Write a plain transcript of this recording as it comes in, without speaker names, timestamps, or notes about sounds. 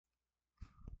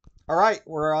All right,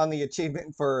 we're on the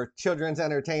achievement for Children's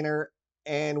Entertainer,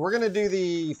 and we're going to do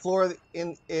the floor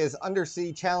is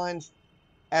Undersea challenge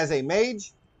as a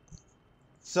mage.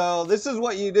 So this is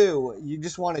what you do. You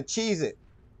just want to cheese it.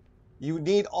 You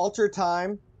need alter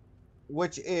time,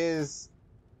 which is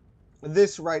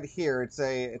this right here. It's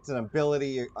an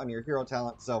ability on your hero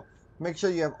talent. So make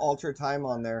sure you have alter time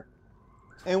on there.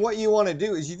 And what you want to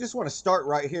do is you just want to start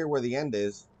right here where the end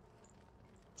is.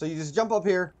 So you just jump up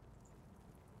here,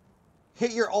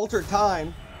 hit your alter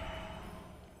time,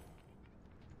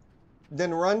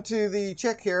 then run to the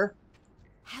check here.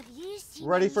 Have you seen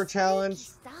Ready any for spooky challenge?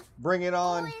 stuff? Bring it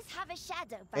on. Always have a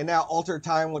shadow by And the now gate. alter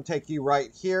time will take you right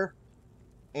here.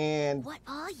 And What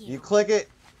are you you? click it,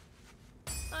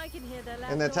 I can hear the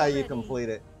and that's how you complete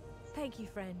it. Thank you,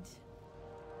 friend.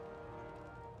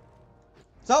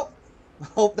 So,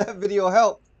 hope that video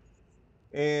helped.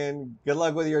 And good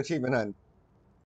luck with your achievement hunt.